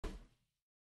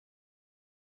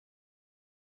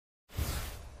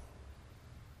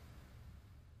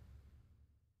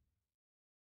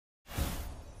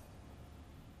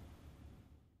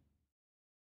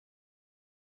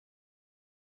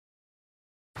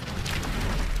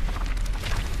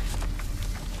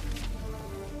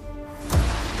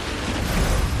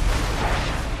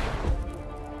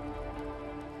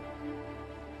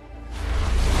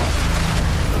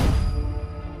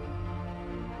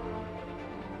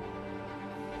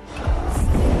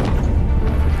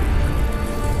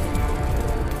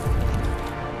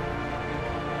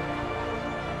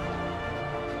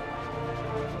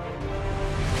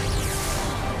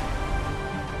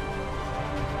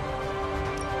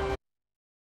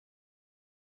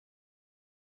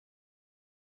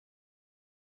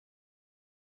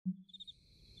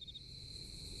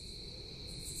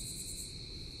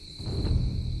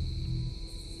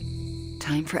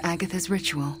time for Agatha's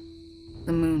ritual.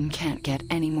 The moon can't get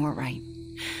any more right.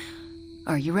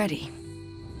 Are you ready?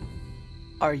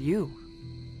 Are you?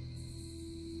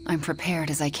 I'm prepared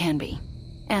as I can be,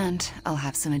 and I'll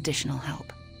have some additional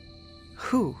help.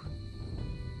 Who?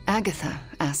 Agatha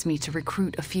asked me to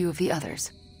recruit a few of the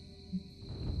others.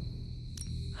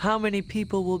 How many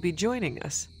people will be joining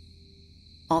us?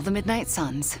 All the Midnight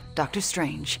Suns, Dr.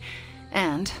 Strange,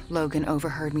 and Logan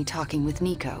overheard me talking with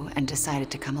Nico and decided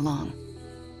to come along.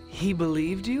 He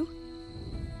believed you?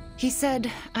 He said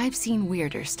I've seen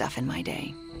weirder stuff in my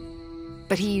day,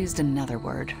 but he used another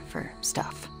word for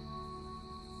stuff.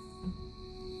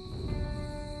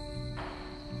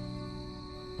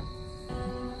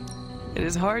 It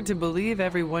is hard to believe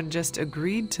everyone just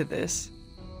agreed to this.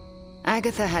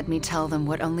 Agatha had me tell them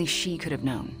what only she could have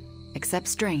known, except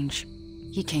Strange.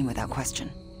 He came without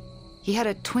question. He had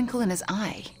a twinkle in his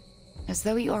eye, as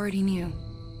though he already knew.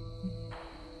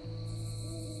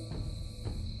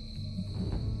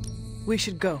 We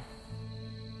should go.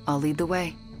 I'll lead the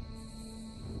way.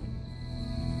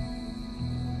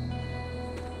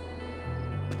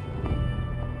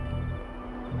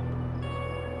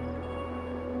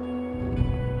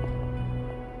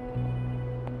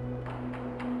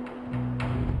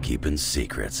 Keeping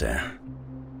secrets, eh?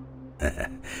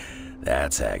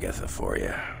 That's Agatha for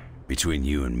you. Between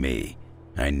you and me,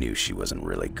 I knew she wasn't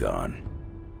really gone.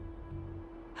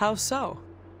 How so?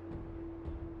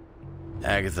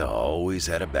 Agatha always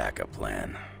had a backup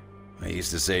plan. I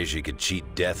used to say she could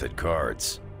cheat death at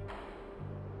cards.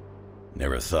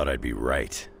 Never thought I'd be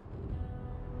right.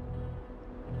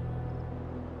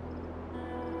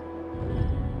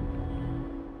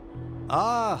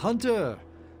 Ah, Hunter!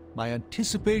 My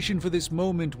anticipation for this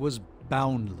moment was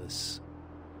boundless.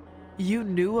 You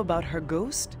knew about her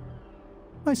ghost?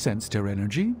 I sensed her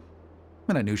energy,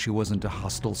 and I knew she wasn't a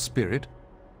hostile spirit.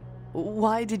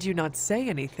 Why did you not say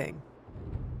anything?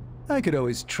 I could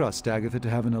always trust Agatha to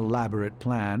have an elaborate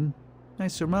plan. I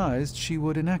surmised she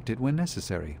would enact it when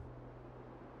necessary.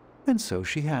 And so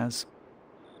she has.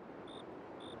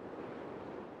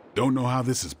 Don't know how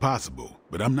this is possible,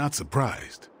 but I'm not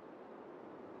surprised.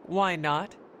 Why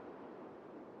not?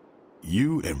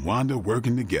 You and Wanda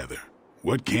working together.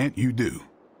 What can't you do?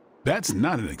 That's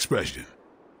not an expression.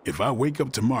 If I wake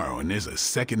up tomorrow and there's a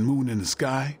second moon in the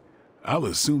sky, I'll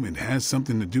assume it has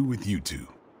something to do with you two.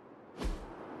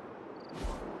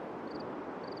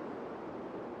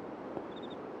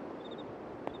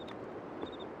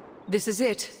 This is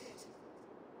it.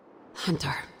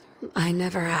 Hunter, I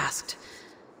never asked.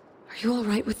 Are you all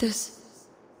right with this?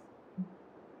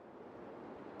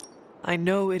 I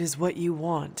know it is what you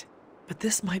want, but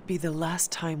this might be the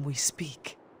last time we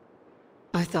speak.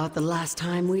 I thought the last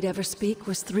time we'd ever speak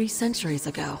was 3 centuries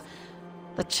ago.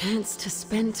 The chance to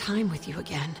spend time with you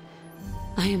again.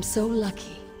 I am so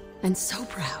lucky and so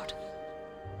proud.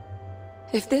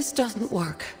 If this doesn't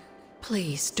work,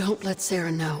 please don't let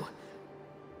Sarah know.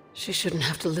 She shouldn't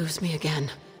have to lose me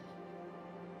again.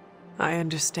 I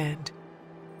understand.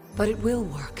 But it will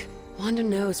work. Wanda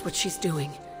knows what she's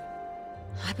doing.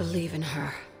 I believe in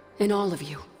her, in all of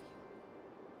you.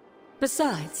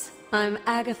 Besides, I'm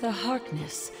Agatha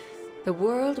Harkness. The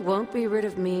world won't be rid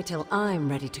of me till I'm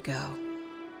ready to go.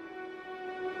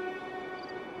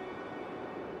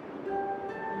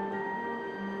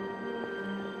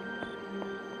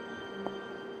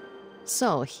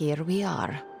 So here we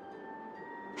are.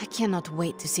 I cannot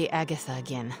wait to see Agatha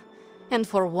again, and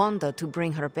for Wanda to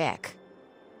bring her back.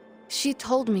 She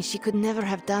told me she could never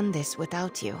have done this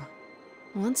without you.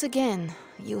 Once again,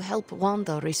 you help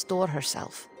Wanda restore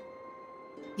herself.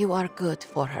 You are good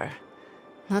for her.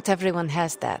 Not everyone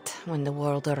has that when the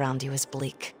world around you is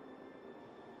bleak.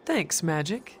 Thanks,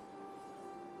 Magic.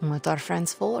 What are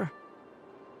friends for?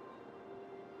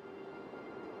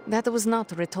 That was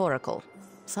not rhetorical.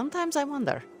 Sometimes I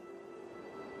wonder.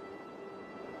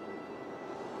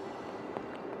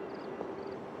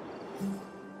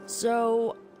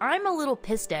 So, I'm a little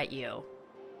pissed at you.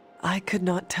 I could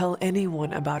not tell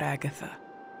anyone about Agatha.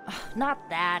 Not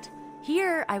that.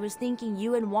 Here, I was thinking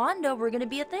you and Wanda were gonna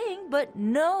be a thing, but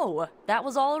no, that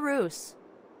was all a ruse.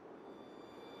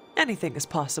 Anything is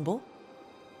possible.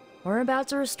 We're about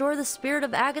to restore the spirit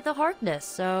of Agatha Harkness,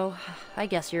 so I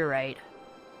guess you're right.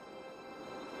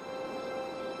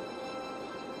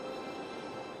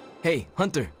 Hey,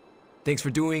 Hunter. Thanks for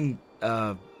doing,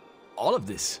 all of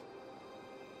this.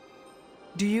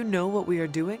 Do you know what we are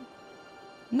doing?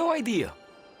 No idea.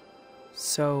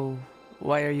 So,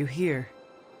 why are you here?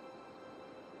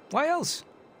 Why else?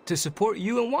 To support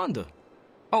you and Wanda.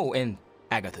 Oh, and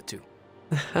Agatha too.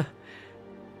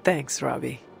 Thanks,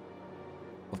 Robbie.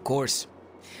 Of course.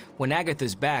 When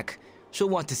Agatha's back, she'll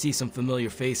want to see some familiar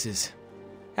faces.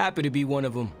 Happy to be one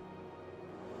of them.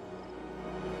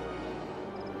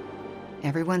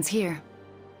 Everyone's here.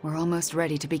 We're almost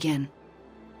ready to begin.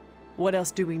 What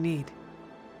else do we need?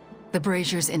 The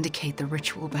braziers indicate the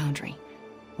ritual boundary.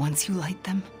 Once you light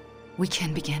them, we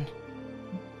can begin.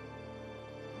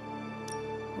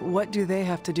 What do they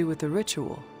have to do with the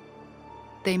ritual?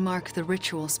 They mark the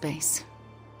ritual space.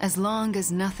 As long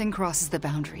as nothing crosses the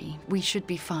boundary, we should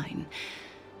be fine.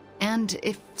 And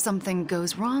if something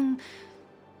goes wrong,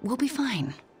 we'll be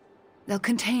fine. They'll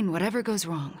contain whatever goes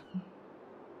wrong.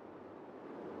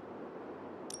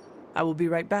 I will be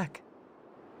right back.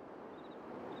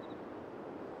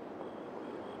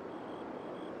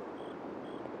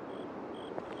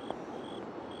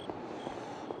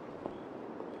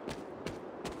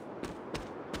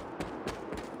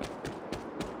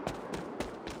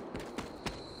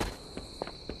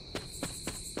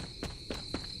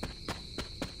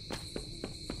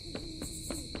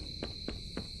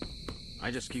 I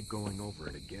just keep going over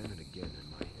it again and again in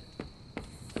my head.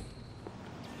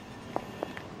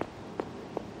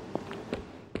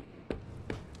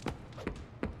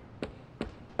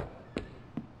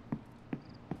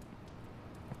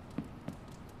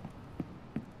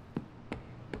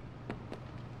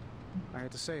 I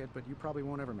hate to say it, but you probably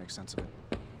won't ever make sense of it.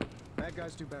 Bad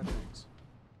guys do bad things.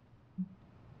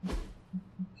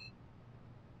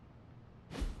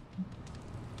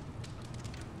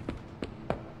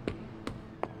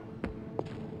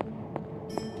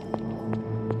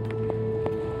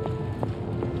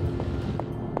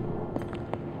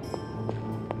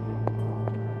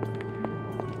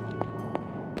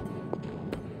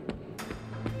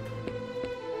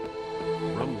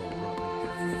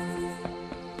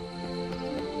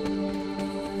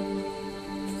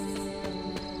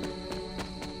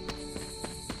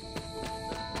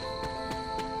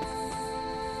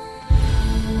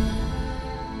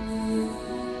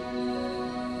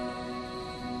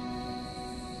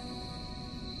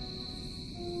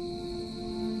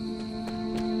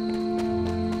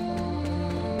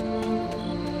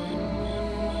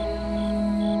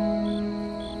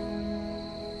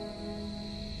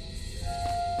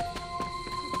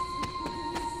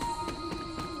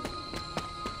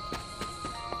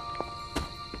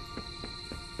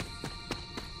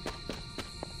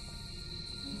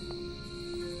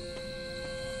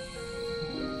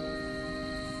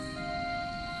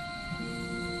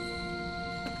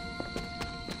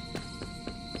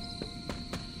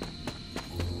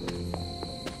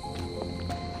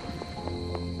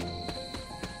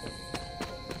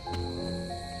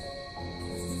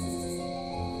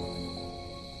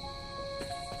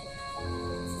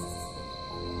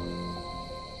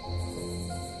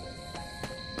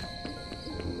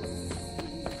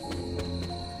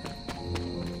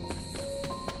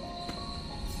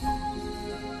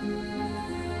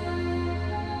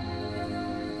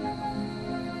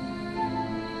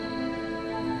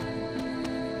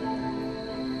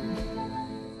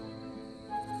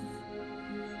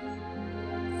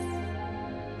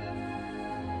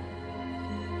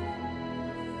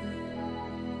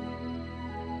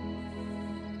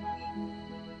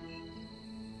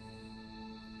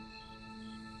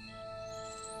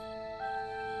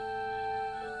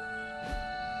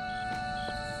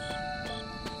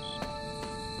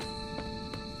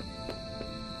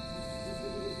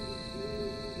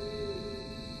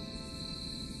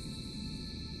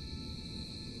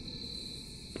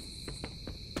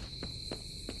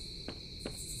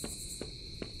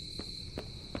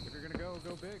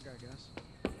 Go big, I guess.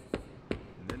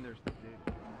 And then there's the data.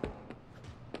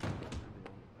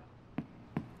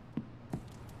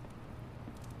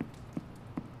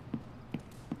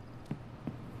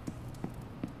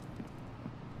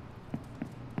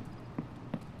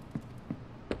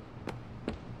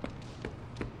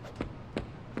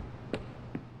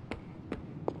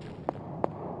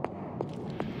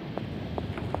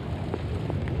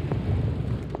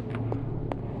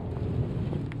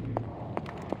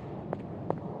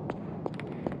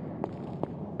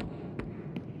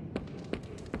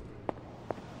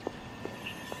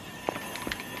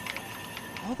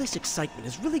 All this excitement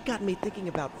has really gotten me thinking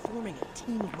about forming a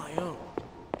team of my own.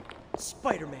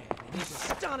 Spider-Man and his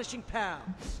astonishing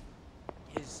pals.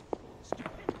 His...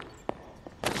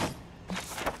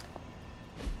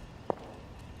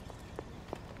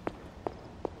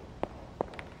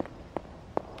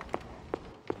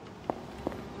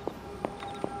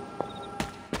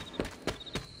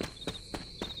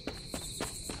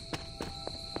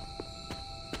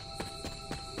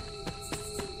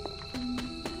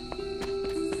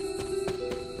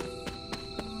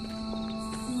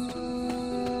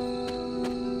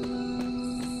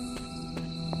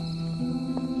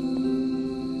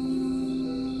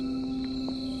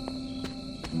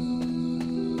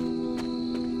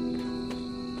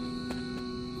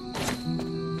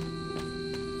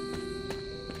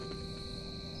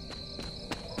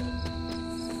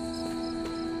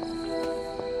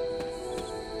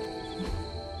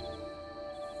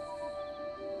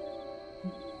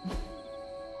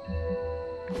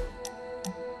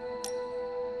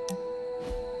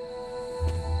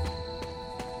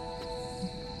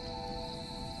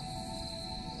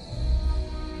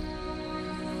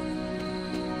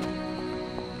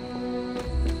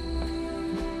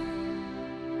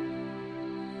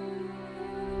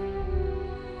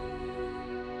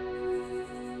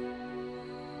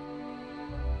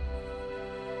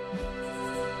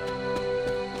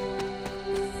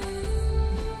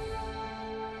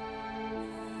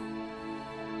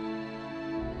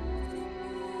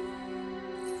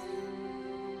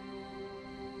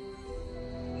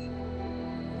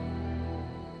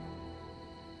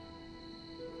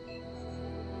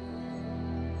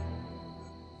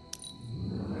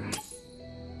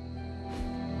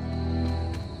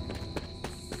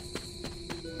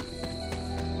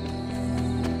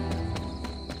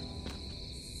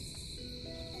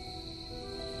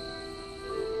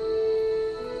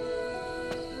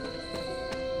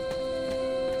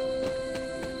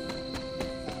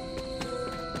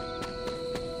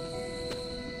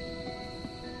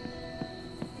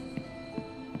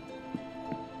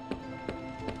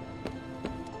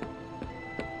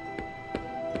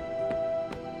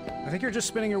 I think you're just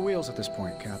spinning your wheels at this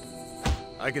point, Cap.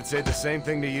 I could say the same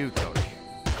thing to you, Tony.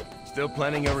 Still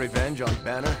planning your revenge on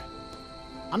Banner?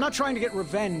 I'm not trying to get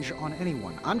revenge on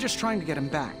anyone. I'm just trying to get him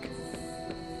back.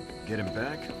 Get him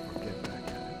back, or get back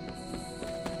at him?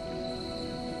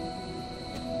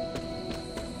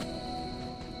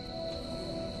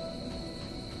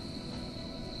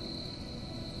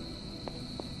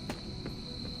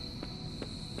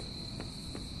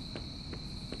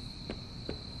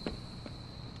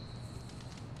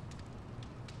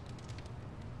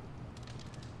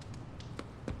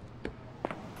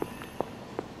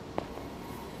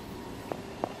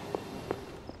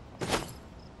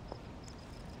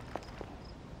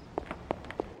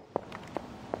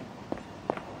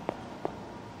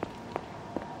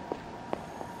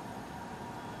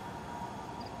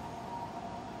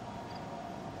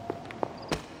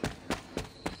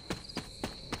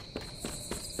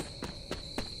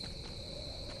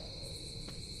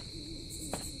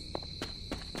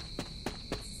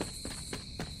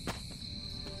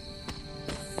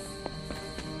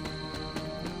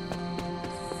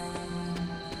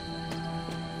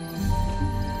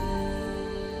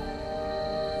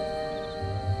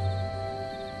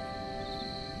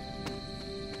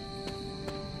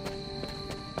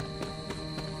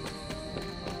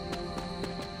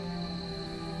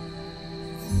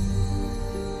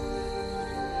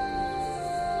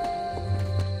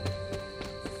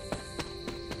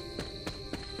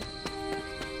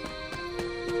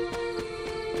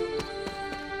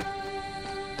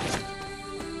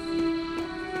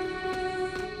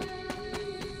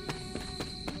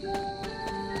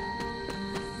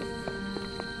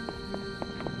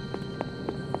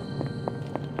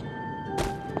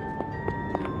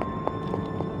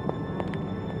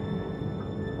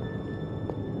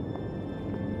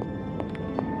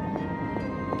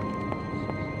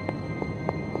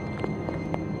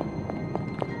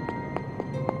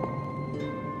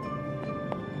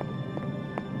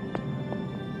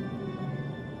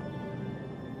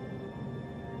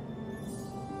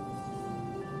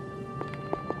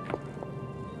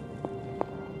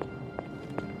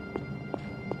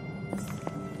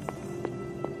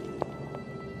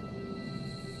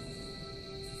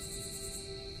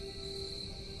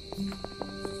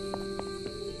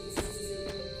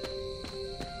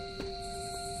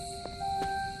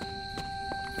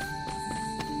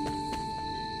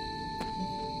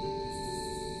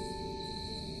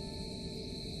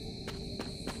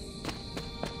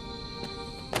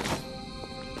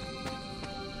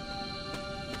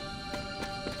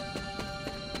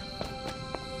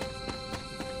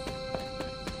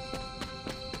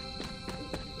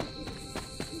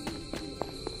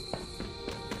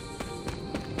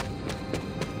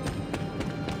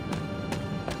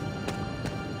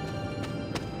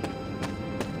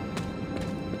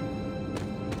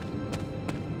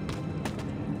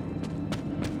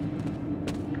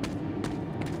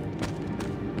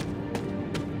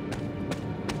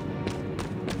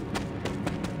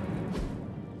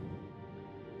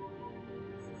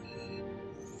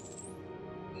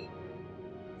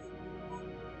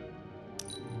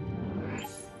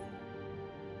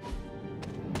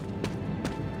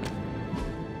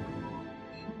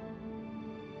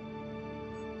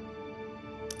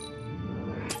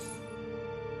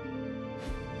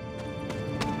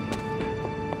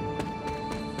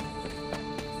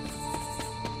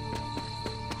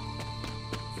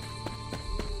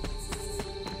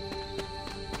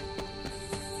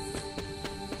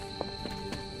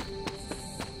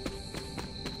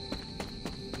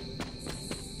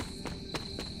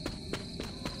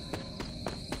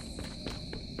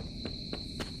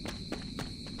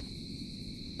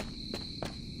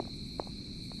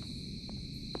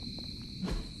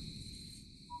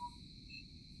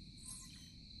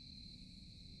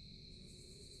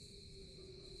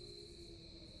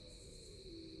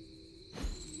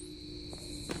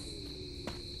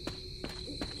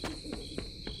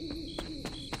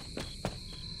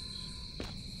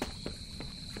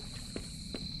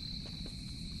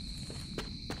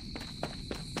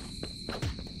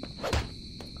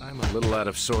 I'm a little out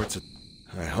of sorts.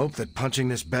 I hope that punching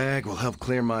this bag will help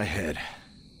clear my head.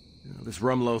 You know, this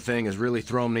Rumlow thing has really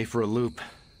thrown me for a loop.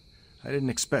 I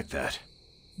didn't expect that.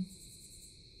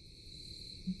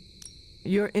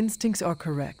 Your instincts are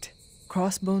correct.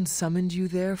 Crossbones summoned you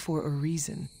there for a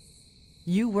reason.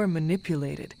 You were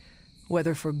manipulated.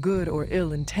 Whether for good or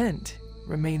ill intent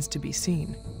remains to be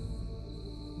seen.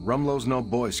 Rumlow's no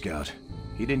Boy Scout.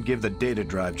 He didn't give the data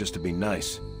drive just to be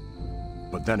nice.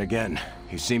 But then again,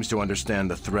 he seems to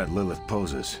understand the threat Lilith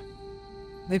poses.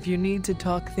 If you need to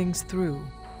talk things through...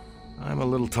 I'm a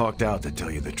little talked out, to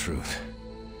tell you the truth.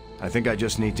 I think I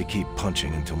just need to keep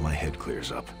punching until my head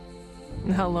clears up.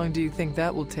 How long do you think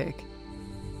that will take?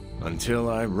 Until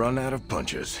I run out of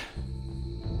punches.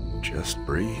 Just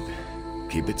breathe.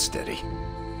 Keep it steady.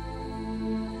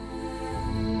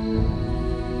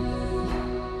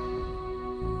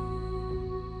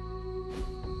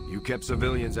 You kept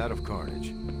civilians out of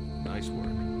carnage. Nice work.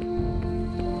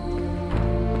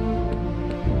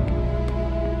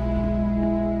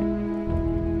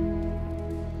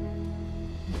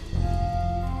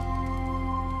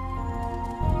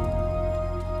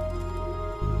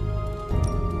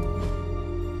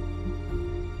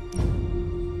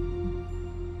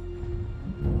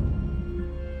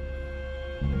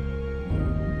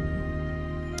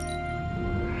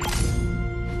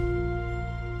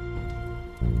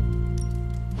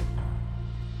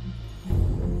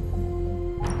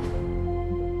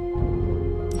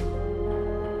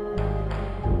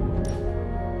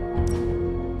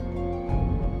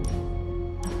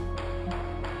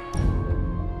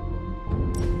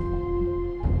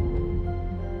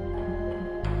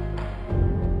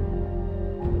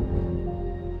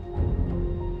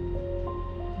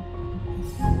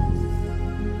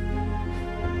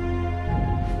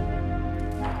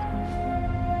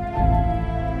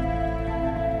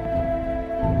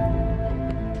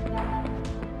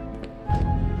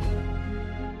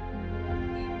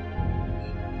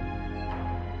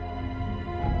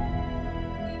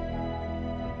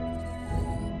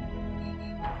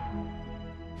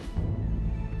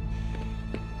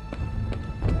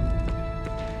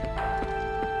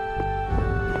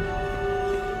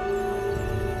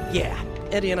 Yeah,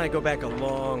 Eddie and I go back a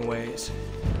long ways.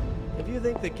 If you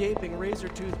think the gaping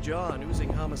razor-toothed jaw and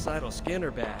oozing homicidal skin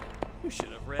are bad, you should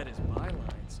have read his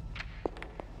bylines.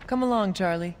 Come along,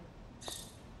 Charlie.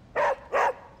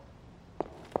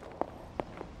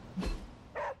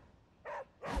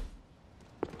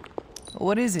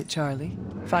 What is it, Charlie?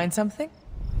 Find something?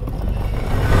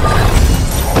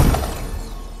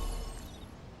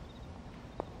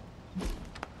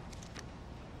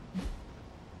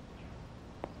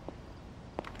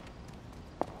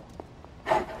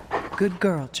 Good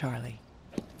girl, Charlie.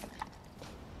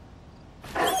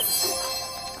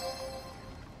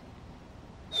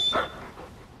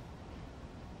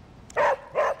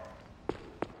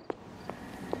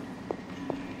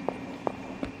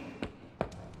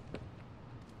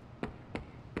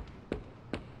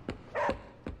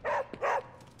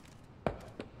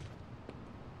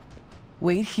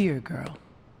 Wait here, girl.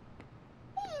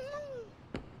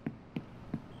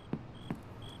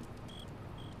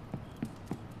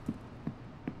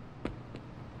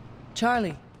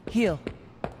 Charlie, heel.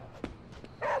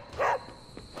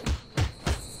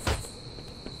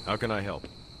 How can I help?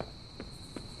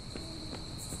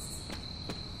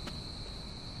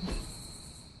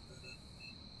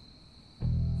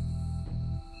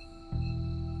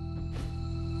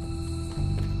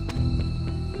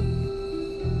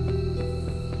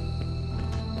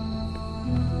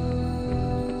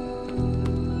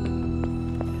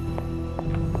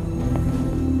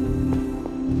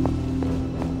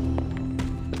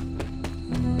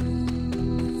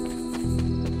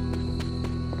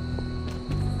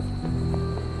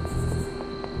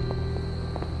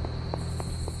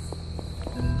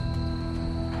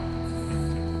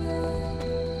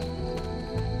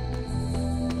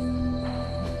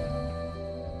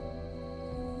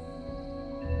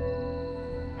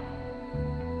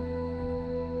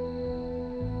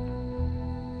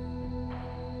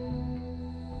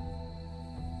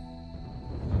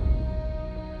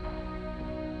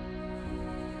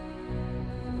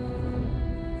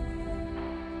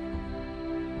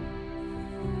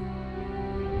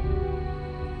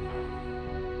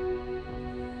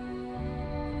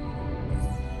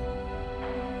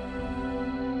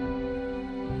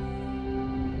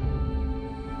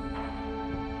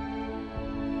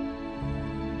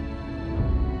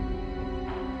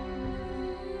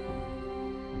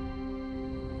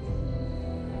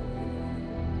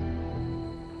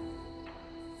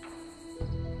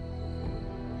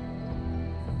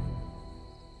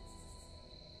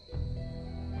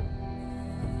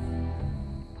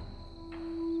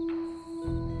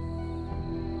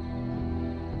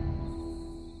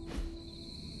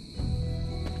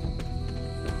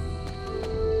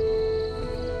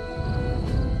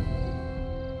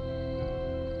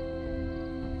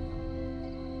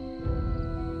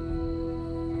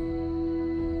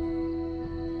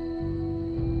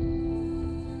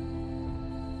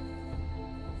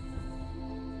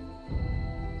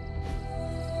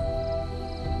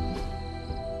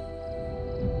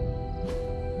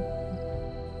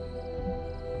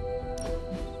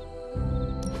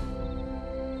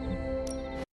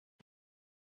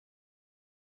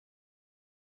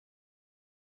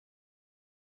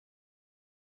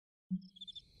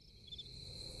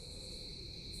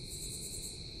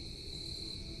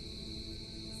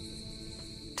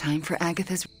 Time for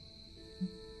Agatha's...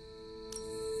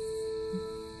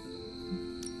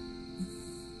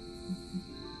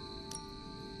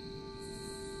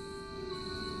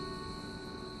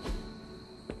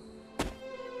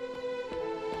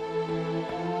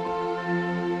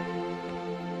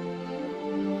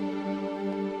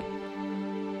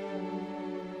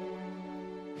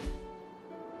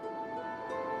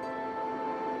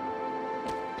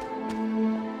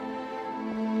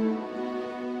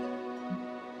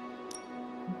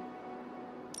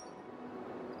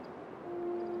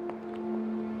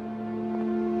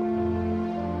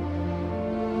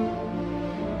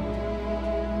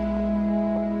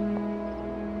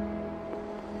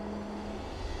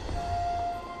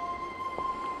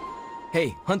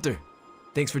 Hey, Hunter.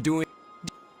 Thanks for doing...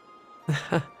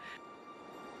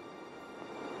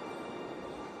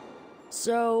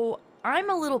 So, I'm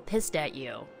a little pissed at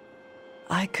you.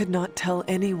 I could not tell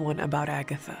anyone about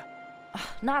Agatha.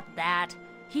 Not that.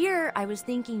 Here, I was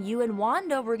thinking you and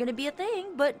Wanda were gonna be a thing,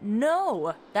 but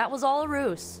no, that was all a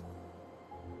ruse.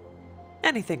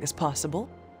 Anything is possible.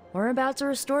 We're about to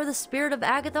restore the spirit of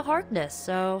Agatha Harkness,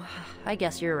 so I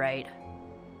guess you're right.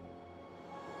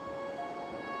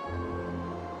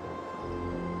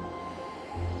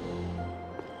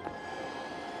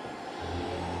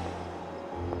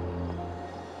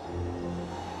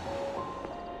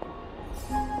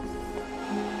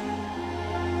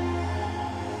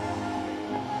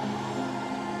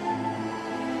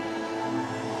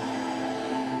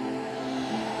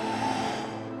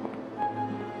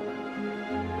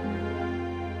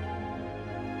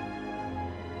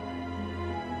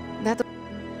 That...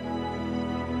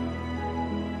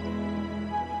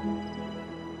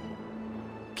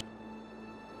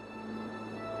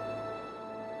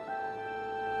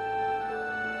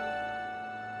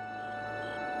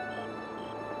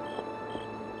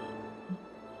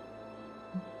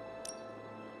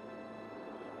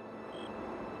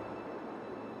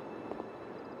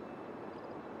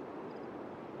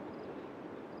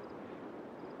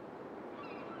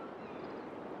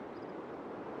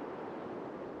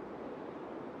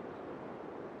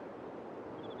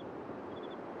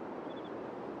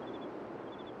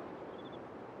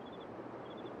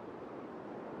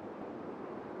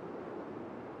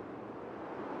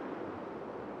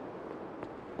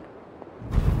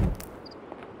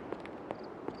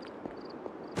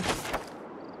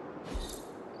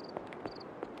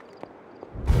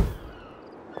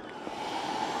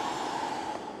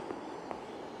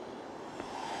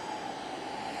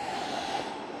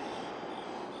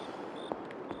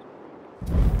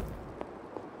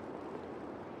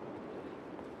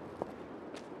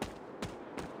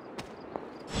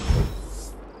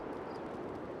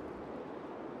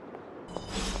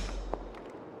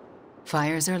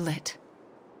 Fires are lit.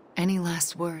 Any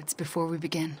last words before we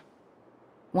begin?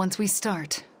 Once we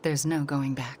start, there's no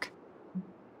going back.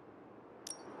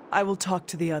 I will talk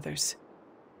to the others.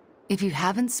 If you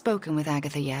haven't spoken with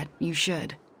Agatha yet, you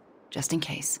should, just in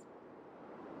case.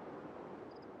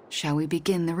 Shall we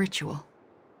begin the ritual?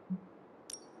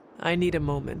 I need a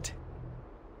moment.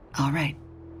 All right.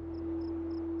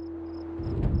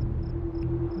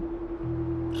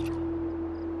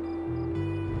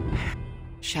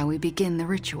 Shall we begin the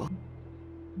ritual?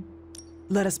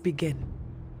 Let us begin.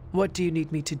 What do you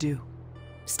need me to do?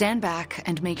 Stand back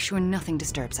and make sure nothing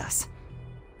disturbs us.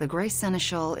 The Grey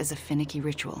Seneschal is a finicky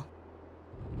ritual.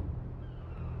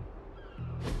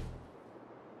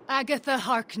 Agatha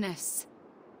Harkness,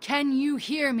 can you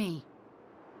hear me?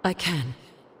 I can.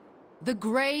 The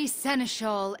Grey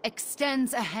Seneschal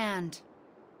extends a hand.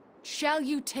 Shall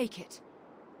you take it,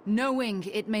 knowing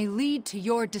it may lead to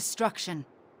your destruction?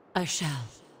 I shall.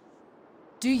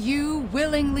 Do you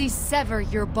willingly sever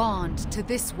your bond to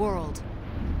this world,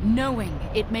 knowing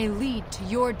it may lead to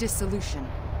your dissolution?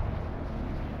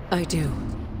 I do.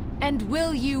 And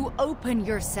will you open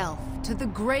yourself to the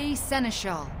Grey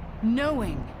Seneschal,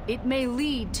 knowing it may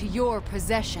lead to your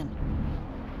possession?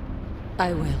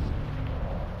 I will.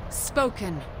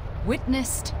 Spoken,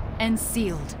 witnessed, and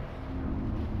sealed.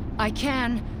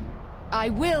 I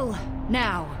will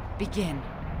now begin.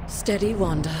 Steady,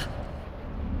 Wanda.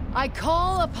 I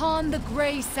call upon the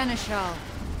Grey Seneschal.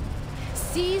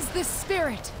 Seize the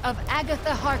spirit of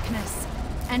Agatha Harkness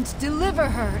and deliver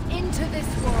her into this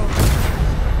world.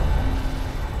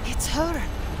 It's her!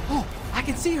 Oh, I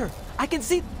can see her! I can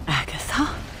see...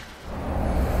 Agatha?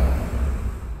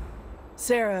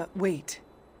 Sarah, wait.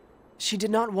 She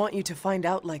did not want you to find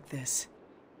out like this.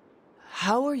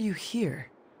 How are you here?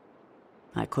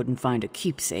 I couldn't find a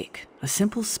keepsake. A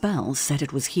simple spell said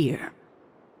it was here.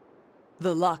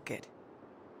 The locket.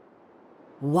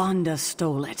 Wanda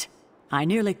stole it. I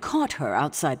nearly caught her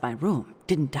outside my room,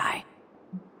 didn't I?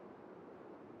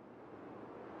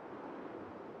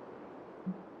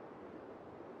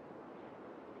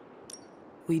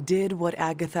 We did what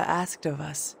Agatha asked of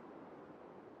us.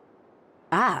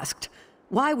 Asked?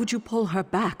 Why would you pull her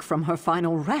back from her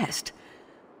final rest?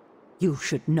 You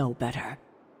should know better.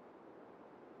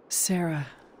 Sarah,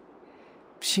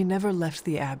 she never left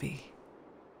the Abbey.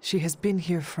 She has been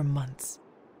here for months.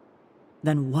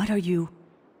 Then what are you?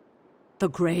 The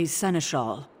Grey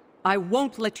Seneschal. I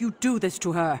won't let you do this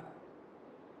to her.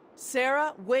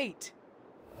 Sarah, wait!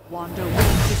 Wanda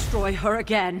will destroy her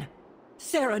again.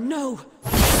 Sarah, no!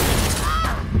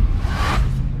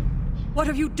 What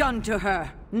have you done to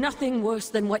her? Nothing worse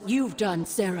than what you've done,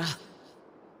 Sarah.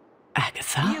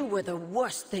 Agatha? You were the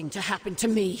worst thing to happen to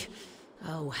me.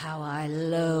 Oh, how I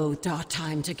loathed our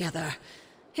time together.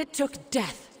 It took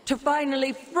death to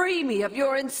finally free me of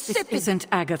your insipid— This isn't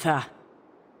Agatha.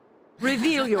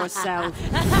 Reveal yourself.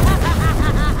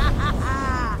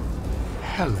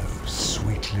 Hello,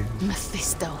 sweetling.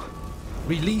 Mephisto.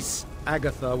 Release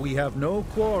Agatha. We have no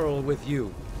quarrel with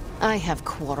you. I have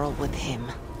quarrel with him.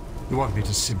 You want me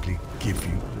to simply give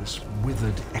you this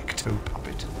withered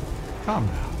ecto-puppet? Come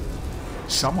now.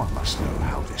 Someone must know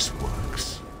how this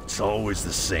works. It's always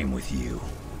the same with you.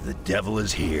 The devil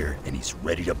is here, and he's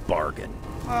ready to bargain.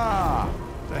 Ah,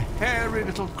 the hairy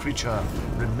little creature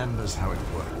remembers how it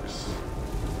works.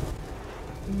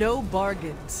 No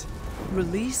bargains.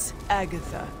 Release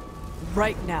Agatha.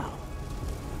 Right now.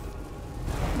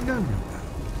 No.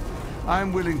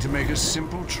 I'm willing to make a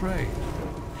simple trade.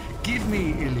 Give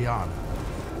me Illyana,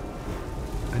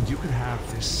 and you can have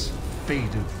this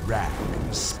faded rag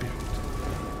and spirit.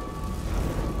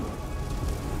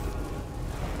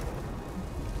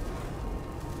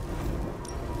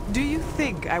 Do you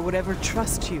think I would ever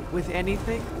trust you with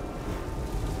anything?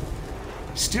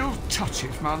 Still touchy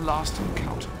from our last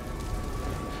encounter.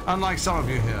 Unlike some of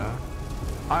you here,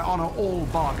 I honor all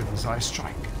bargains I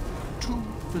strike, to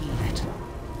the letter.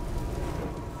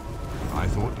 I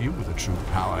thought you were the true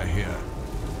power here.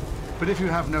 But if you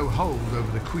have no hold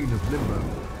over the Queen of Limbo,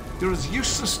 you're as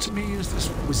useless to me as this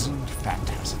wizened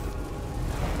phantasm.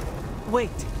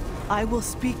 Wait, I will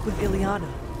speak with Illyana.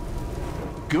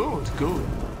 Good.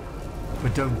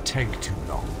 But don't take too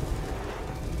long.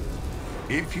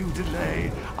 If you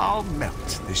delay, I'll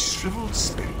melt this shriveled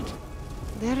spirit.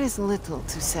 There is little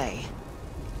to say.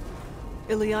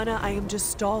 Illyana, I am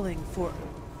just stalling for...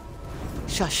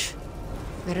 Shush.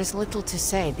 There is little to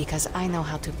say because I know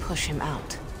how to push him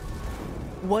out.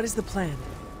 What is the plan?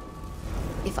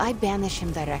 If I banish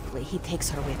him directly, he takes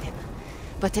her with him.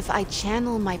 But if I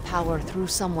channel my power through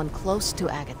someone close to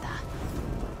Agatha...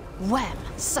 Wham!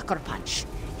 Sucker punch!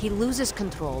 He loses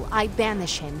control, I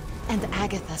banish him, and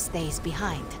Agatha stays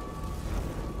behind.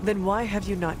 Then why have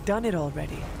you not done it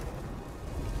already?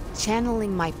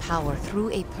 Channeling my power through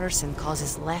a person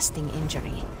causes lasting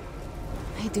injury.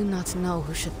 I do not know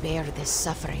who should bear this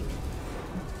suffering.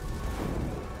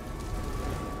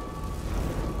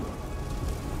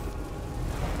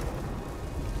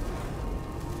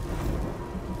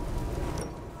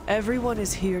 Everyone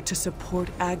is here to support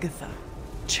Agatha.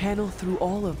 Channel through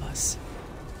all of us.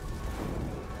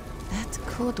 That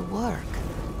could work.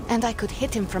 And I could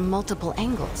hit him from multiple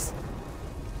angles.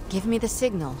 Give me the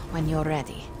signal when you're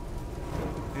ready.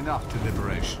 Enough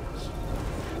deliberations.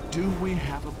 Do we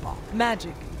have a bomb?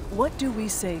 Magic. What do we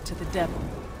say to the devil?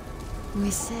 We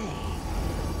say...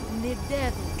 The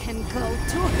devil can go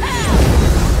to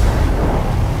hell!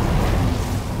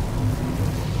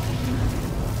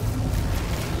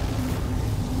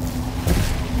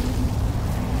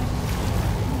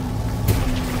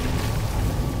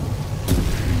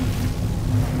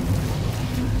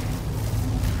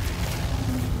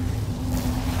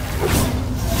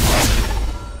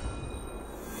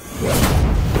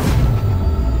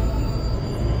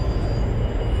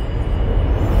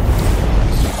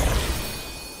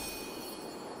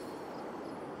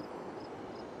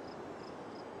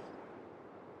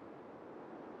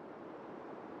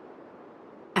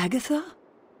 Agatha?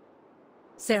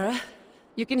 Sarah,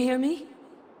 you can hear me?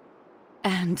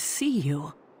 And see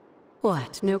you.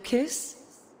 What, no kiss?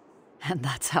 And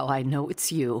that's how I know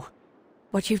it's you.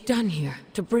 What you've done here,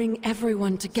 to bring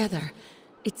everyone together,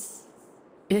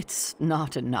 It's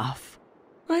not enough.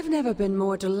 I've never been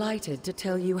more delighted to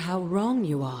tell you how wrong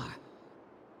you are.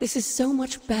 This is so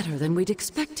much better than we'd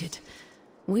expected.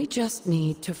 We just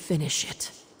need to finish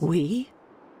it. We?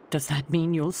 Does that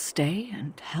mean you'll stay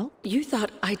and help? You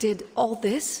thought I did all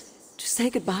this to say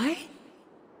goodbye?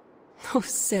 Oh,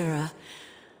 Sarah,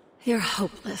 you're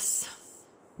hopeless.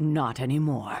 Not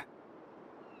anymore.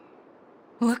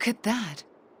 Look at that.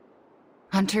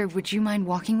 Hunter, would you mind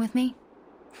walking with me?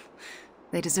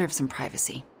 They deserve some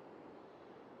privacy.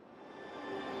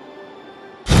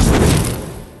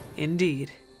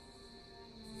 Indeed.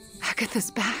 Agatha's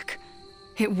back.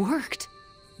 It worked.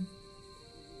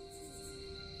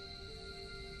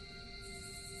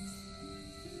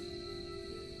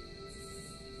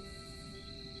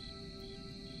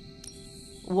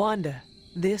 Wanda,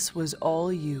 this was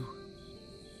all you.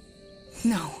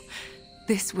 No,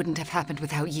 this wouldn't have happened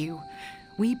without you.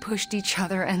 We pushed each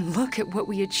other and look at what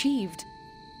we achieved.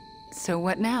 So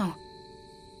what now?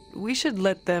 We should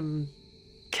let them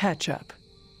catch up.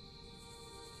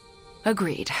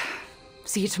 Agreed.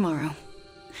 See you tomorrow.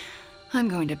 I'm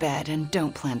going to bed and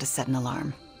don't plan to set an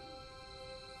alarm.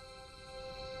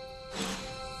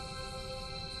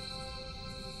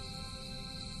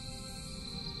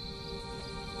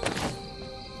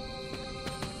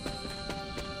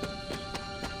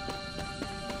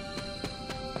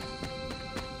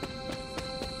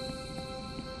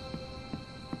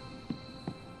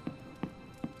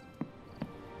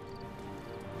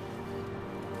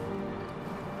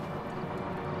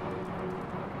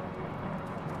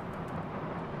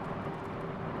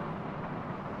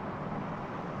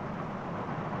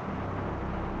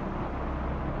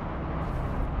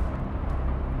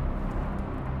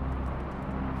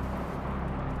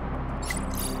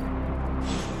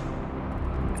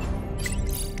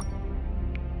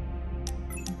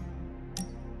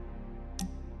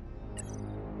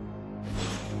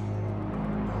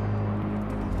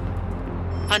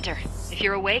 Hunter, if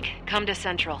you're awake, come to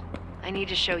Central. I need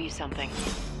to show you something.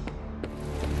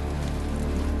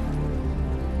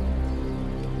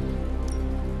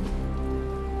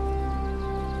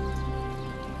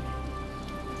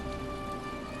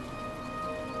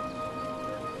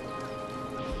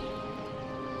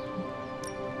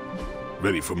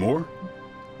 Ready for more?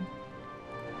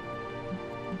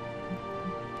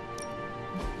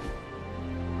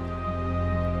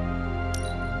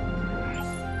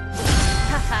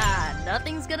 Haha,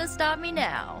 nothing's gonna stop me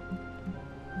now.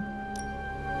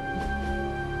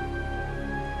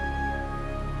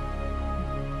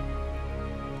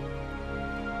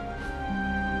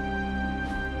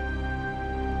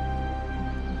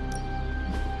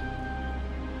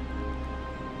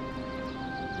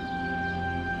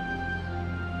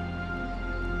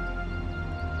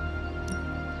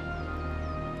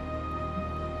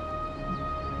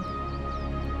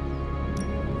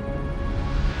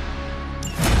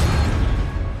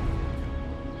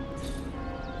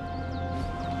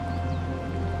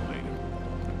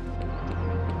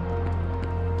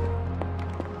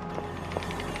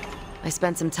 I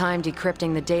spent some time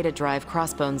decrypting the data drive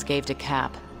Crossbones gave to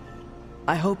Cap.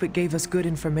 I hope it gave us good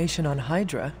information on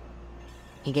Hydra.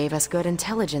 He gave us good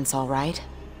intelligence, all right,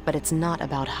 but it's not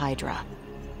about Hydra.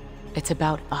 It's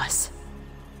about us.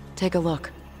 Take a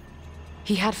look.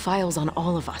 He had files on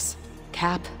all of us.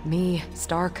 Cap, me,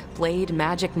 Stark, Blade,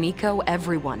 Magic, Nico,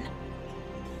 everyone.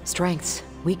 Strengths,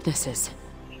 weaknesses.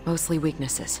 Mostly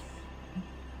weaknesses.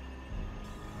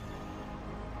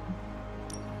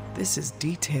 This is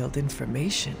detailed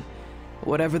information.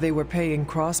 Whatever they were paying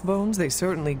Crossbones, they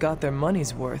certainly got their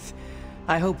money's worth.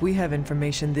 I hope we have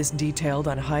information this detailed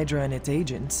on Hydra and its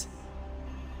agents.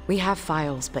 We have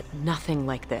files, but nothing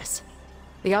like this.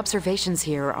 The observations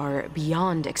here are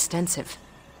beyond extensive.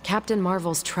 Captain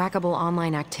Marvel's trackable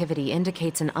online activity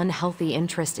indicates an unhealthy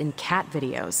interest in cat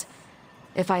videos.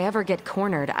 If I ever get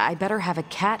cornered, I better have a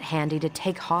cat handy to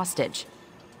take hostage.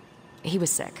 He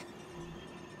was sick.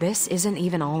 This isn't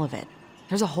even all of it.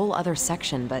 There's a whole other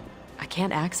section, but I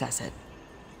can't access it.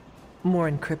 More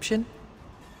encryption?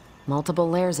 Multiple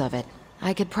layers of it.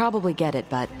 I could probably get it,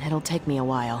 but it'll take me a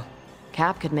while.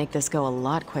 Cap could make this go a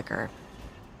lot quicker.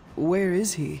 Where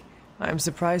is he? I'm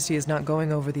surprised he is not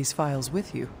going over these files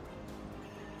with you.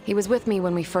 He was with me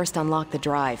when we first unlocked the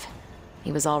drive.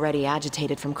 He was already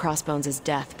agitated from Crossbones'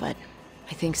 death, but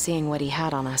I think seeing what he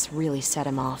had on us really set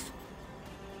him off.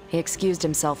 He excused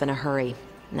himself in a hurry.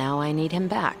 Now I need him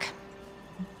back.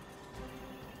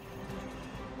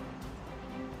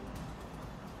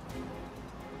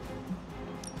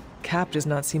 Cap does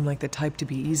not seem like the type to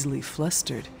be easily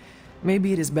flustered.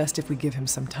 Maybe it is best if we give him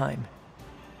some time.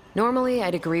 Normally,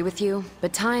 I'd agree with you,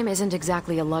 but time isn't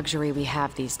exactly a luxury we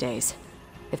have these days.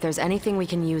 If there's anything we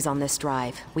can use on this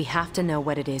drive, we have to know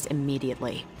what it is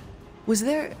immediately. Was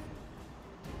there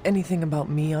anything about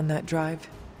me on that drive?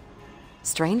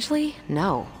 Strangely,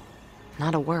 no.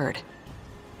 Not a word.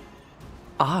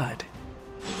 Odd.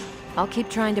 I'll keep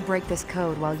trying to break this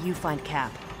code while you find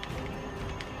Cap.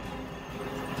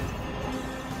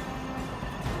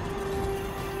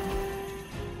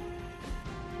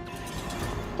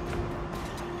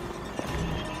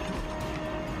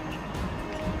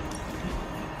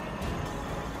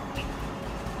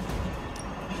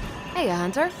 Hey,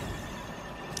 Hunter.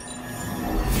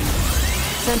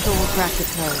 Central will crack the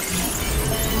code.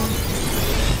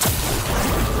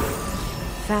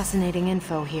 Fascinating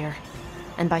info here.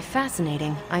 And by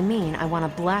fascinating, I mean I want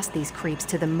to blast these creeps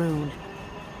to the moon.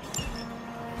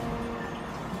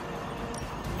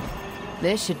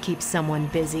 This should keep someone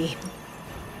busy.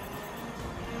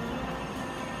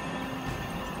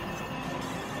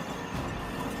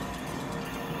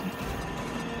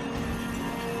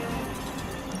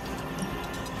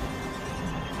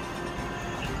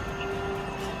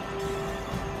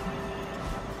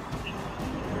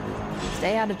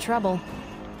 Stay out of trouble.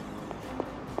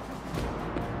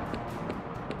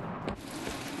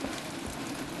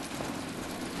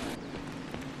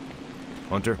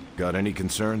 Hunter, got any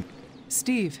concern?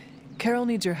 Steve, Carol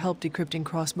needs your help decrypting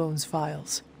Crossbone's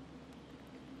files.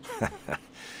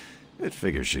 It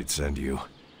figures she'd send you.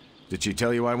 Did she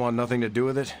tell you I want nothing to do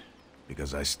with it?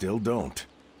 Because I still don't.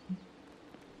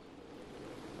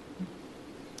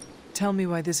 Tell me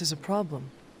why this is a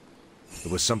problem. It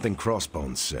was something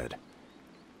Crossbones said.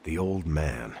 The old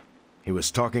man. He was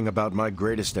talking about my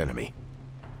greatest enemy.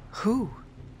 Who?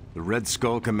 The Red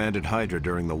Skull commanded Hydra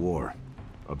during the war.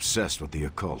 Obsessed with the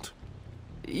occult.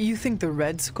 You think the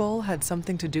Red Skull had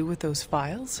something to do with those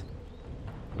files?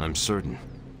 I'm certain.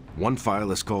 One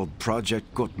file is called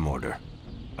Project Gutmorder,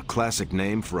 a classic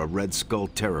name for a Red Skull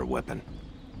terror weapon.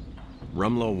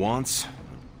 Rumlow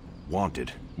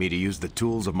wanted me to use the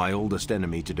tools of my oldest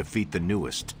enemy to defeat the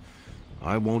newest.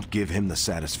 I won't give him the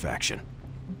satisfaction.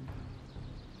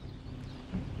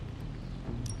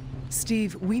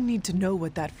 Steve, we need to know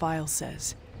what that file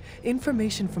says.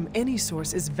 Information from any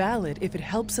source is valid if it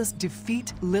helps us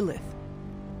defeat Lilith.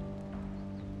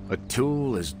 A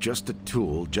tool is just a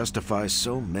tool justifies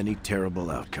so many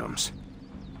terrible outcomes.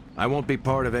 I won't be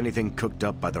part of anything cooked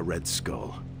up by the Red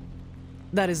Skull.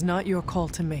 That is not your call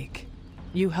to make.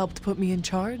 You helped put me in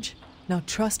charge. Now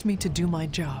trust me to do my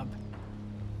job.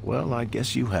 Well, I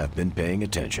guess you have been paying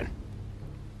attention.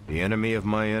 The enemy of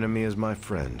my enemy is my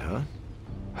friend, huh?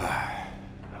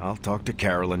 I'll talk to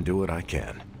Carol and do what I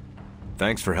can.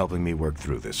 Thanks for helping me work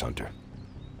through this, Hunter.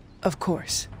 Of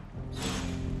course.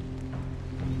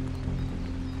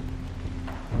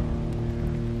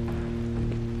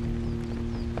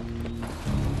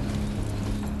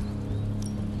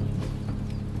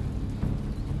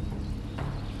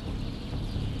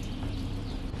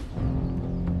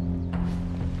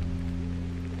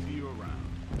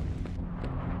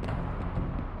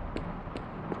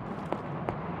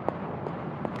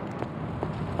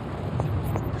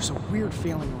 There's a weird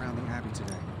feeling around the Abbey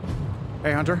today.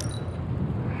 Hey, Hunter.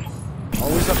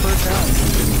 Always up for a challenge.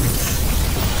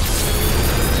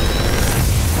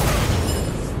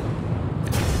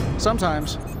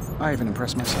 Sometimes, I even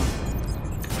impress myself.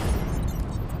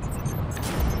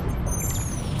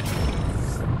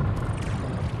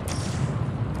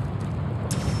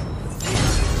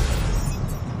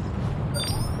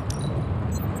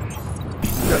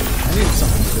 Good. I needed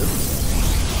something to do.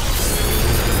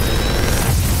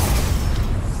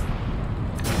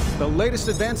 The latest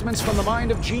advancements from the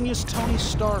mind of genius Tony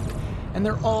Stark, and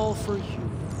they're all for you.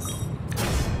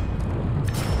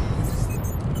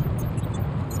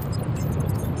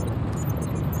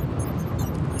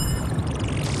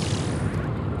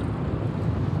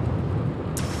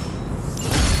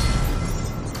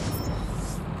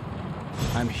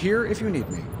 I'm here if you need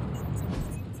me.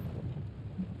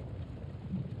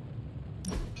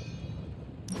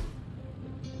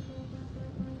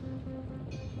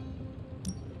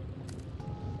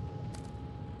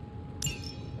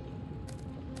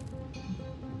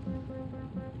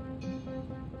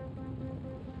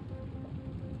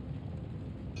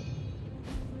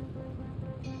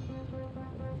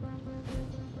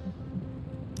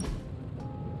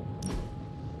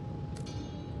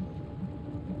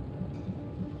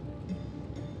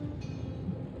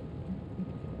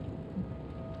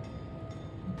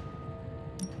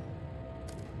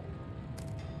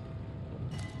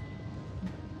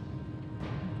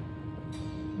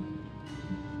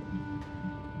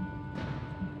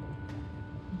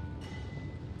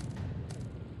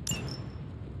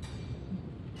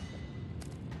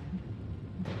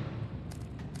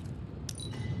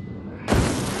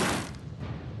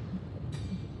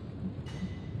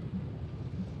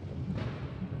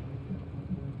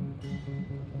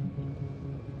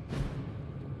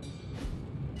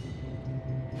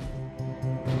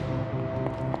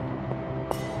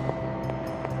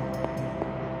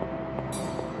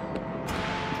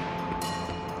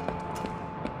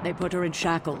 They put her in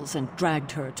shackles and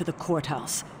dragged her to the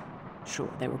courthouse. Sure,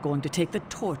 they were going to take the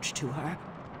torch to her,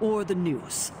 or the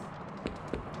noose.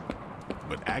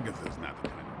 but Agatha's not the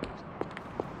kind of person.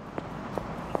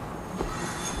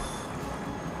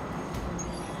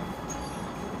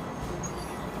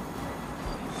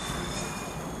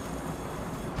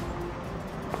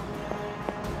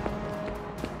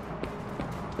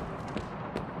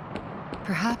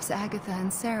 Perhaps Agatha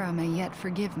and Sarah may yet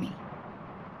forgive me.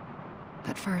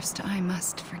 But first, I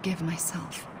must forgive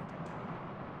myself.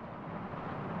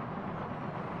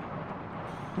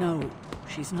 No,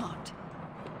 she's not.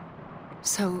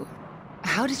 So,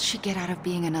 how did she get out of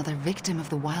being another victim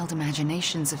of the wild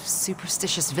imaginations of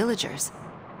superstitious villagers?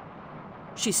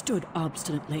 She stood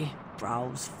obstinately,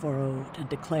 brows furrowed, and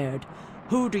declared,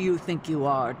 "Who do you think you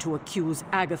are to accuse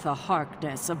Agatha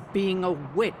Harkness of being a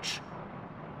witch?"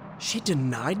 She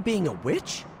denied being a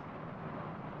witch?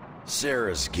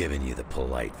 Sarah's giving you the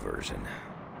polite version.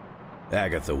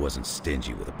 Agatha wasn't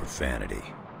stingy with a profanity.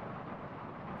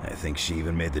 I think she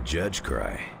even made the judge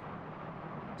cry.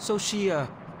 So she,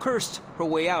 cursed her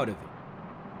way out of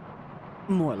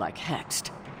it? More like hexed.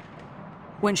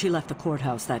 When she left the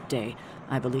courthouse that day,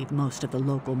 I believe most of the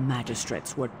local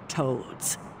magistrates were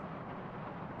toads.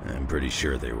 I'm pretty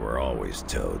sure they were always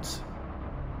toads.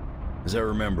 As I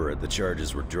remember it, the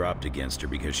charges were dropped against her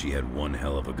because she had one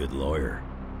hell of a good lawyer.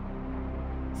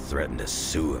 Threatened to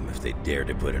sue him if they dared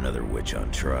to put another witch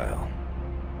on trial.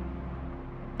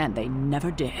 And they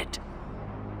never did.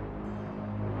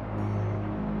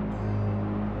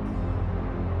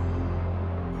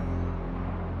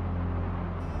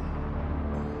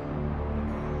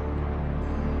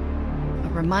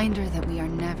 A reminder that we are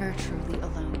never truly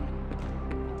alone.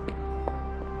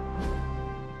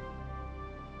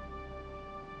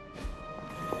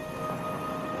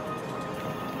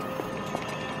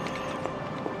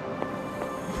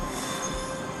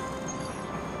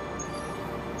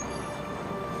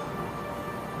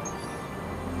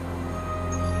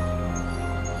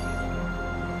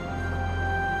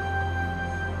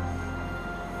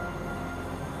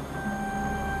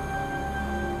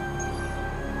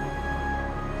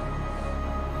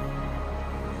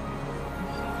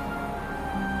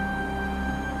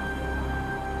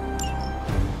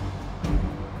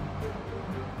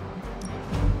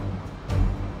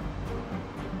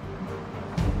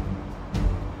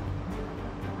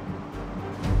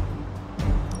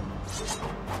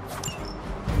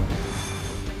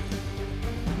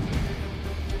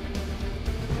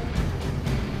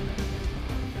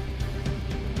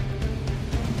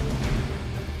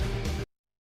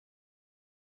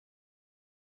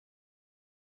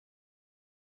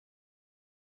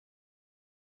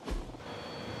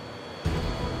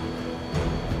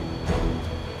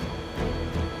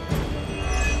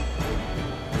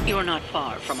 You're not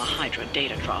far from a Hydra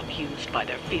data drop used by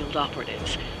their field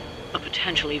operatives. A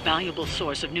potentially valuable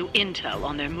source of new intel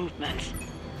on their movements.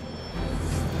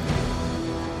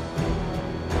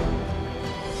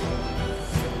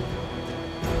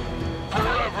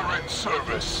 Forever in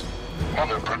service.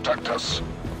 Mother, protect us.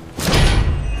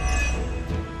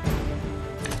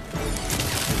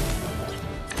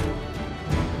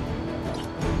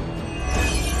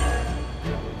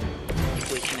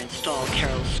 If we can install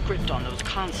Carol's script on those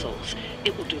consoles,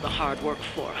 it will do the hard work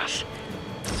for us.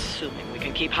 Assuming we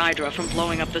can keep Hydra from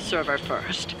blowing up the server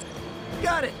first.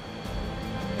 Got it!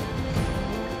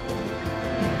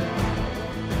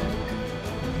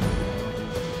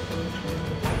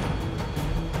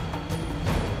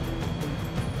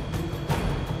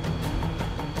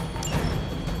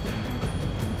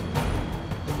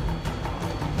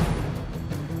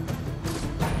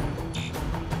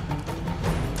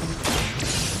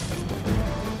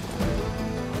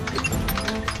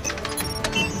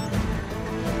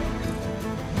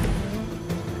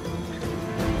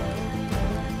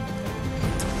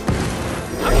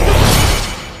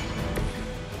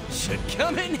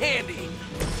 Come in handy.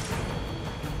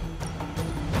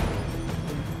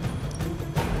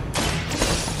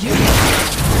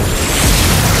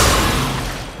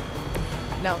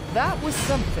 Now that was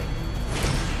something.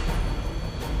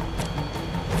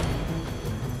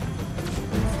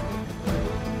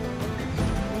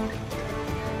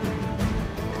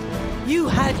 You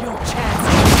had your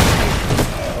chance.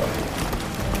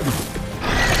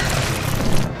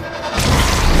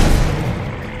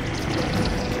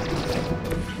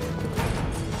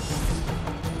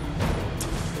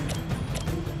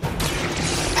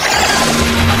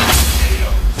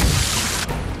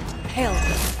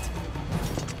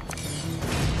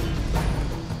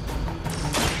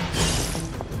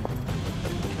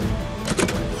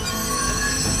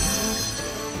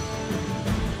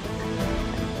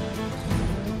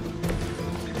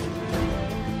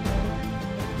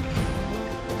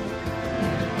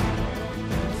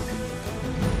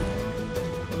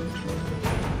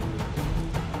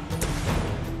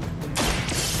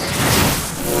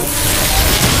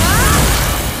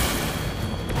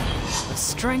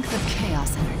 strength of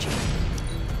chaos energy.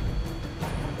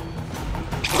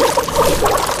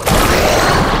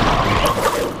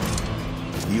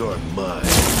 You're mine.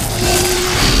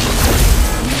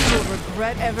 You will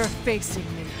regret ever facing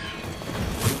me.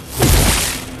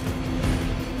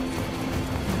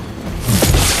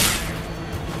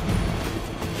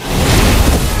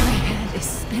 My head is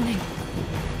spinning.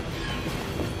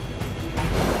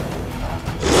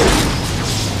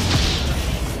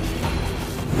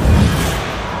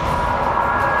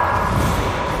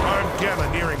 Armed Gamma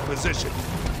nearing position.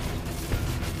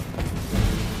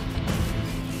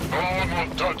 No one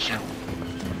will touch you.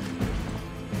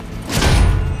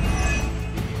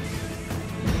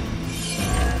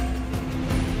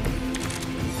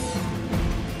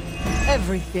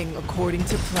 Everything according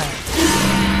to plan.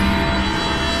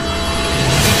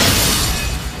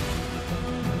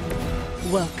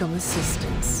 Welcome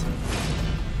assistance.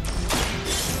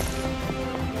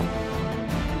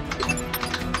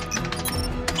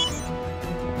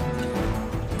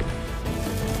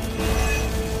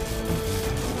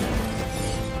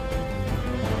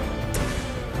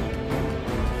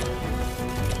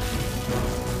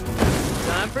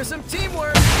 Time for some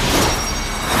teamwork!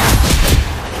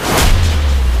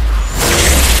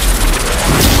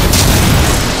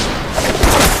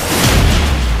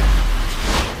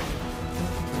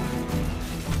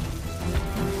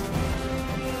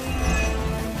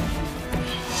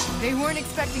 They weren't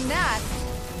expecting that.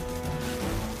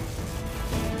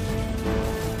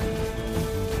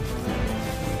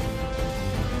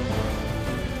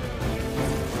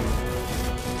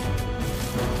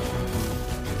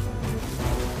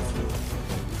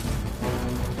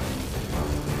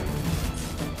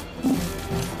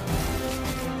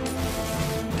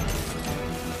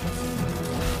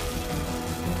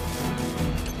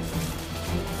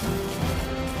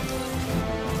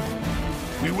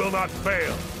 We will not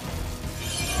fail.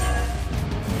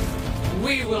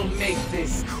 We will make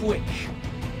this quick.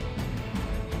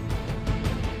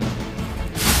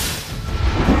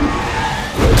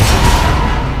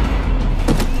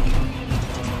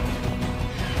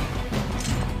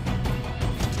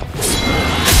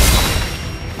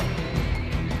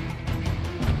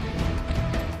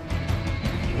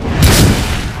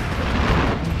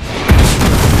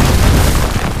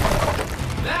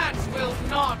 That will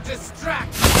not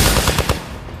distract you.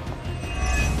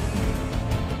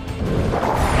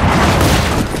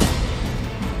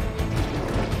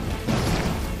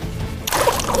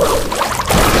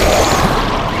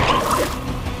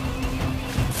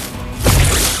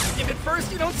 If at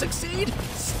first you don't succeed,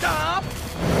 stop!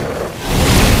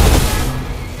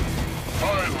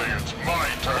 Finally, it's my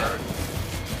turn.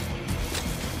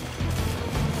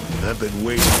 I've been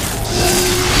waiting.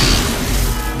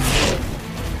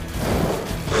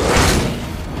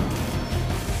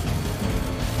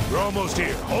 We're almost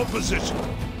here. Hold position.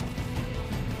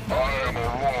 I am a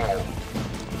wall.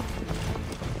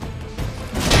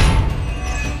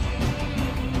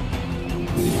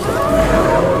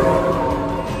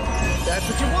 That's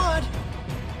what you want!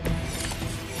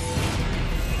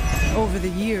 Over the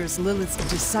years, Lilith's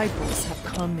disciples have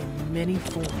come in many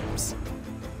forms.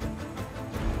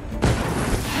 Do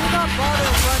not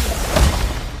bother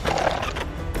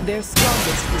running! Their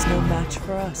strongest was no match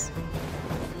for us.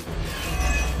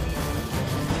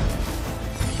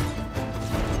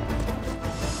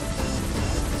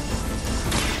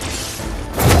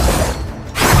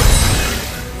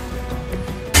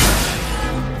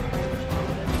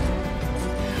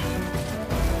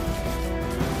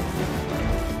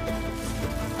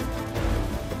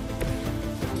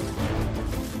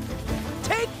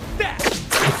 Take that!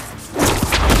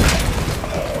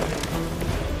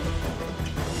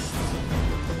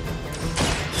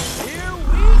 Here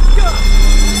we go!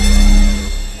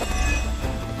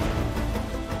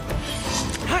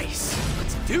 Nice!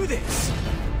 Let's do this!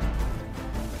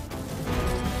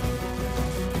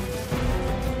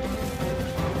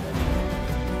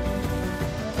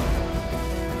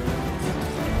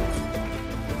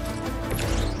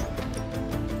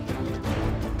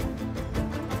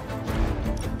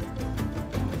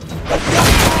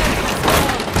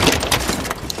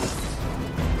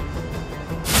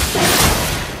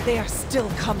 They are still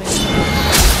coming.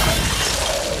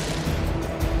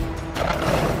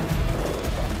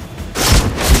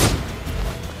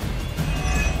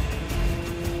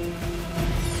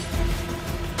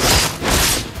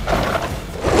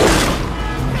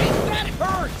 That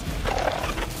hurt!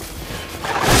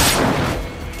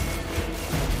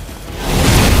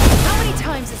 How many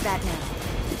times is that now?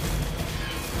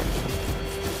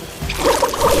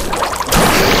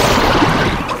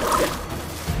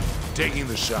 Taking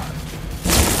the shot.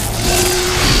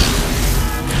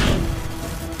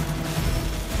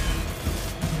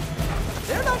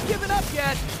 giving up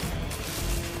yet!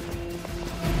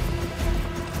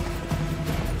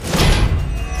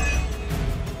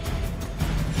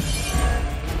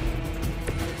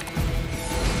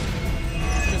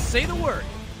 Just say the word.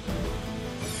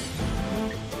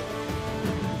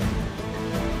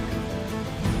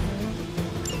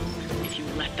 If you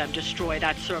let them destroy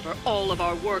that server, all of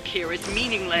our work here is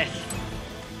meaningless.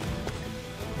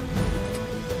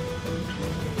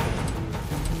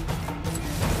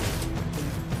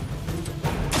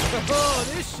 Oh,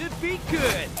 this should be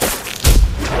good!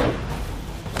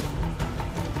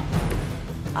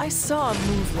 I saw a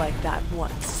move like that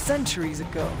once, centuries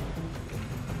ago.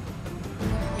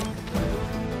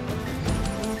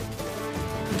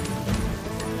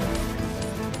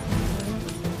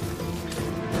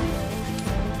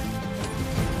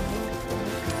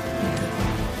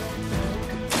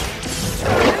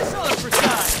 This on for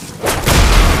size!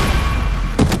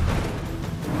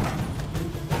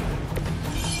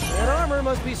 That armor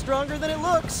must be stronger than it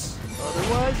looks.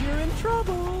 Otherwise, you're in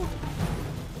trouble.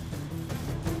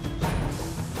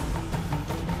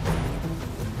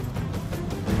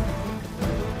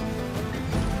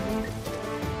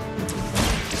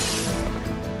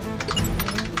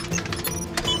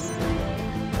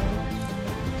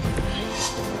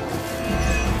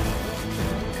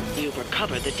 You've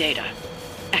recovered the data.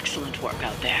 Excellent work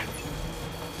out there.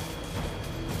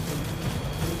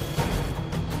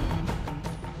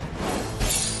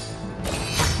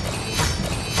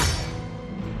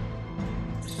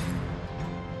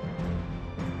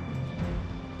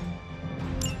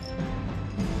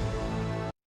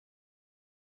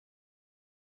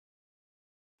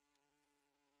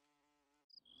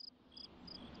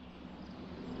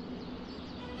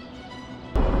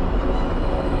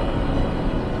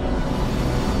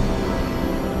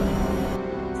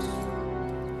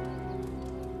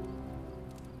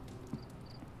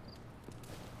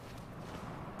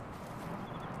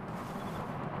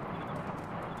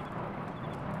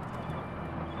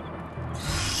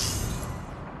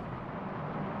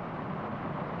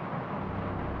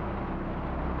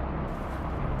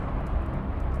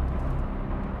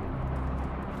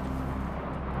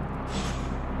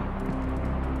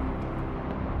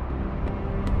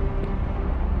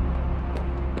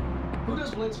 Who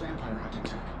does Blade's vampire hunting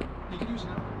tech? You can use an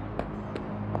upgrade.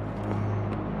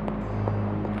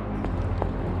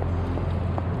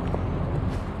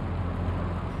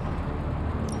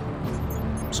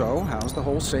 So, how's the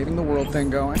whole saving the world thing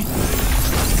going?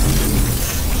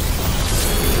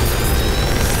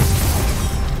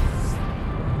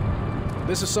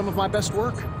 This is some of my best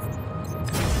work.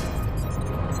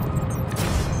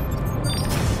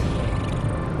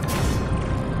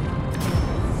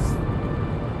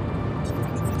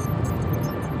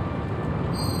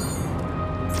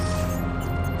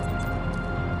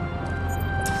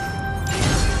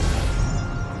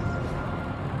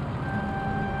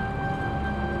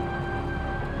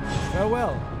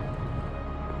 Farewell.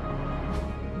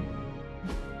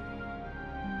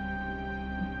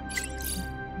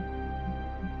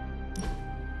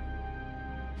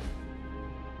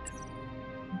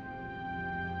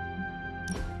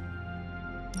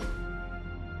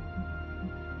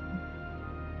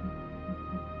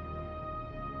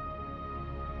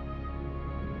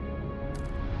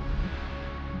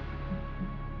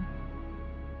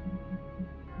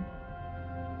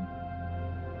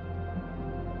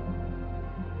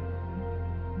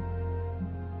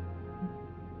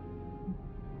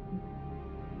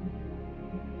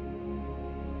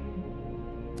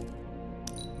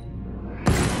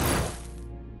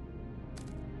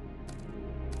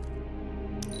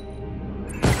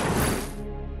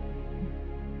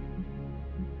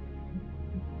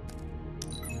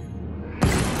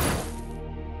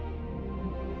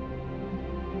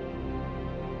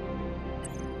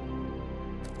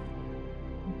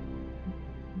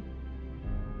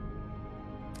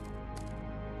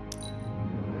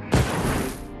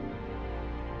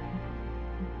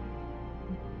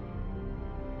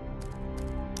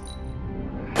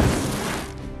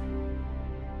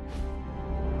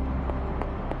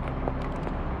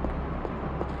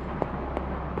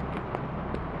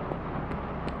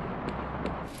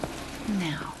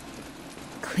 Now,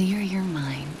 clear your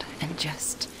mind and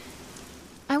just...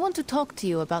 I want to talk to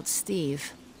you about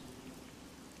Steve.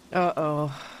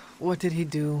 Uh-oh. What did he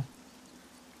do?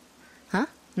 Huh?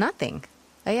 Nothing.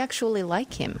 I actually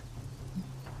like him.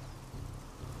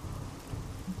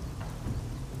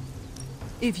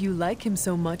 If you like him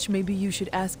so much, maybe you should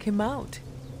ask him out.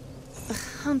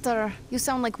 Hunter, you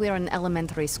sound like we're in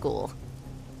elementary school.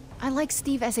 I like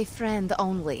Steve as a friend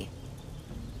only.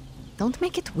 Don't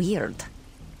make it weird.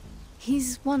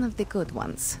 He's one of the good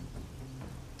ones.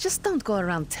 Just don't go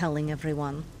around telling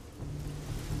everyone.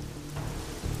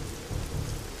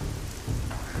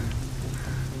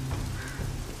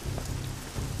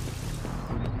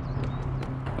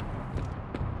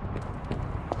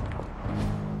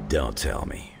 Don't tell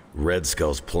me. Red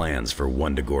Skull's plans for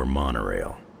Wundagore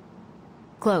monorail.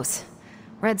 Close.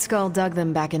 Red Skull dug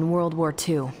them back in World War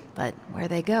II, but where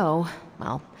they go,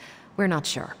 well, we're not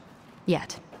sure.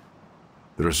 Yet.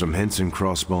 There are some hints in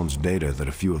Crossbone's data that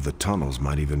a few of the tunnels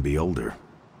might even be older.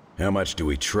 How much do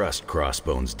we trust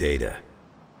Crossbone's data?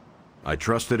 I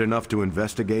trust it enough to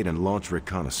investigate and launch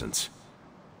reconnaissance.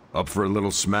 Up for a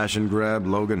little smash and grab,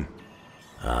 Logan?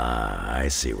 Ah, I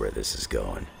see where this is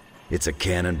going. It's a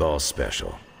cannonball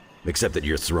special. Except that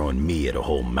you're throwing me at a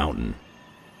whole mountain.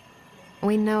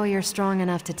 We know you're strong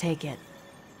enough to take it.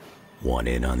 Want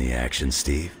in on the action,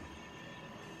 Steve?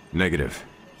 Negative.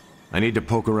 I need to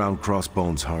poke around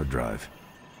Crossbone's hard drive.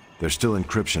 There's still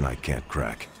encryption I can't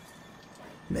crack.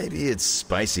 Maybe it's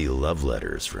spicy love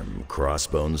letters from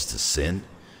Crossbones to Sin?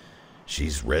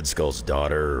 She's Red Skull's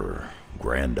daughter or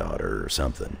granddaughter or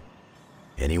something.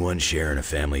 Anyone sharing a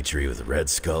family tree with Red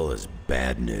Skull is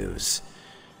bad news.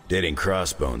 Dating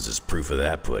Crossbones is proof of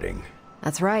that pudding.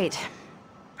 That's right.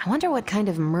 I wonder what kind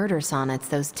of murder sonnets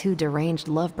those two deranged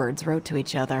lovebirds wrote to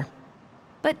each other.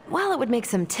 But while it would make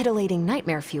some titillating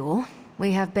nightmare fuel,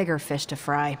 we have bigger fish to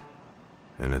fry.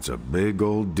 And it's a big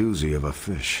old doozy of a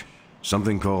fish.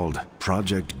 Something called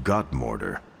Project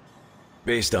Gottmorder.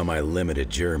 Based on my limited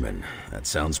German, that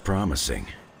sounds promising.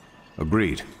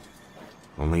 Agreed.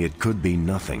 Only it could be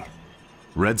nothing.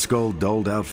 Red Skull doled out